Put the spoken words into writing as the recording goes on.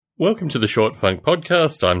Welcome to the Short Funk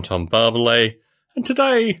Podcast. I'm Tom Barbalet, and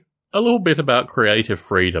today, a little bit about creative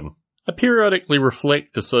freedom. I periodically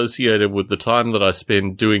reflect associated with the time that I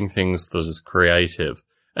spend doing things that is creative.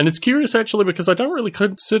 And it's curious actually because I don't really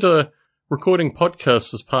consider recording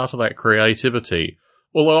podcasts as part of that creativity.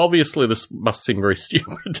 Although obviously this must seem very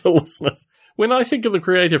stupid to listeners. When I think of the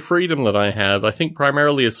creative freedom that I have, I think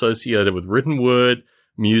primarily associated with written word,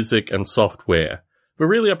 music, and software. But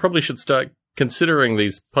really I probably should start considering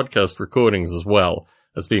these podcast recordings as well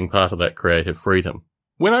as being part of that creative freedom.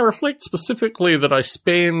 When I reflect specifically that I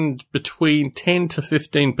spend between 10 to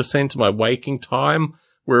 15% of my waking time,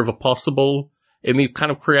 wherever possible, in these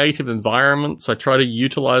kind of creative environments, I try to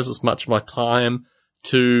utilize as much of my time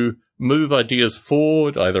to move ideas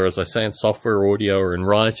forward, either as I say in software, audio, or in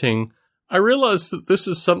writing. I realize that this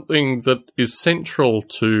is something that is central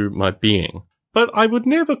to my being. But I would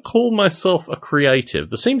never call myself a creative.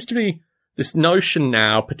 There seems to be this notion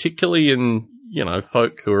now, particularly in,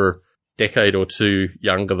 folk who are a decade or two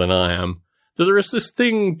younger than I am, that there is this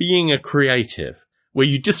thing being a creative, where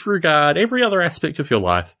you disregard every other aspect of your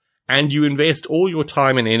life and you invest all your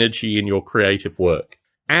time and energy in your creative work.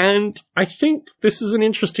 And I think this is an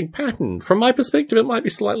interesting pattern. From my perspective, it might be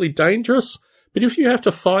slightly dangerous, but if you have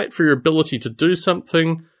to fight for your ability to do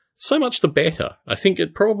something, so much the better. I think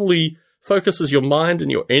it probably focuses your mind and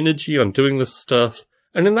your energy on doing this stuff.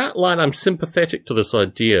 And in that light, I'm sympathetic to this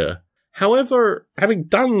idea. However, having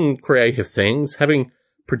done creative things, having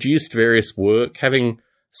produced various work, having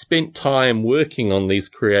spent time working on these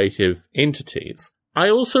creative entities, I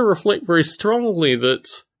also reflect very strongly that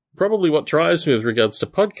probably what drives me with regards to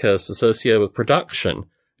podcasts associated with production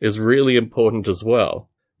is really important as well.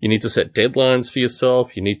 You need to set deadlines for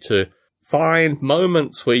yourself. You need to find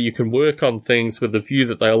moments where you can work on things with the view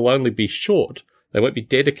that they'll only be short. They won't be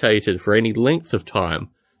dedicated for any length of time.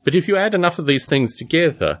 But if you add enough of these things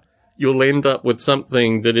together, you'll end up with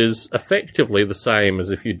something that is effectively the same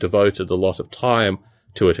as if you devoted a lot of time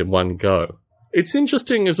to it in one go. It's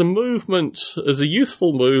interesting as a movement, as a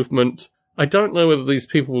youthful movement, I don't know whether these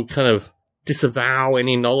people will kind of disavow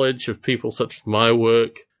any knowledge of people such as my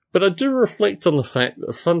work, but I do reflect on the fact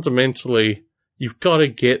that fundamentally you've got to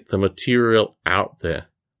get the material out there.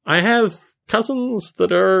 I have cousins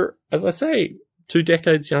that are, as I say, 2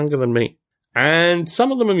 decades younger than me. And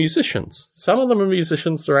some of them are musicians. Some of them are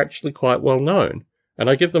musicians that are actually quite well known. And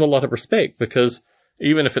I give them a lot of respect because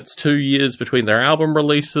even if it's 2 years between their album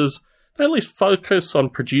releases, they at least focus on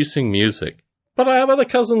producing music. But I have other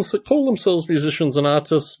cousins that call themselves musicians and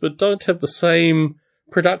artists but don't have the same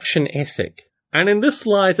production ethic. And in this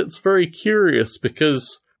light, it's very curious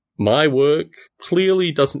because my work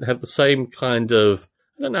clearly doesn't have the same kind of,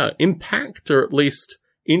 impact or at least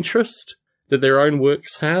interest that their own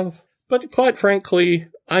works have. But quite frankly,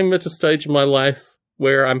 I'm at a stage in my life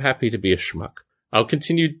where I'm happy to be a schmuck. I'll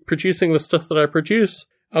continue producing the stuff that I produce.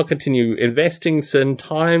 I'll continue investing certain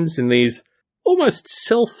times in these almost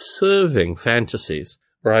self-serving fantasies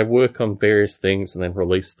where I work on various things and then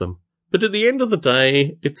release them. But at the end of the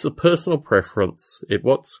day, it's a personal preference.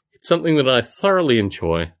 It's something that I thoroughly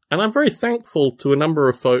enjoy. And I'm very thankful to a number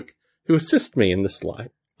of folk who assist me in this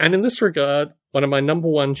light. And in this regard, one of my number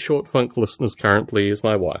one Short Funk listeners currently is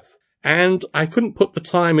my wife. And I couldn't put the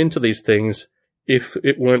time into these things if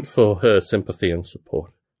it weren't for her sympathy and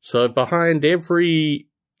support. So behind every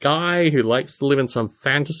guy who likes to live in some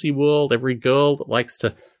fantasy world, every girl that likes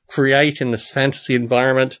to create in this fantasy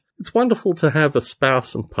environment, it's wonderful to have a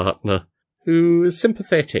spouse and partner who is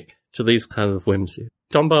sympathetic to these kinds of whimsy.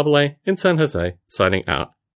 Tom Barbalet in San Jose, signing out.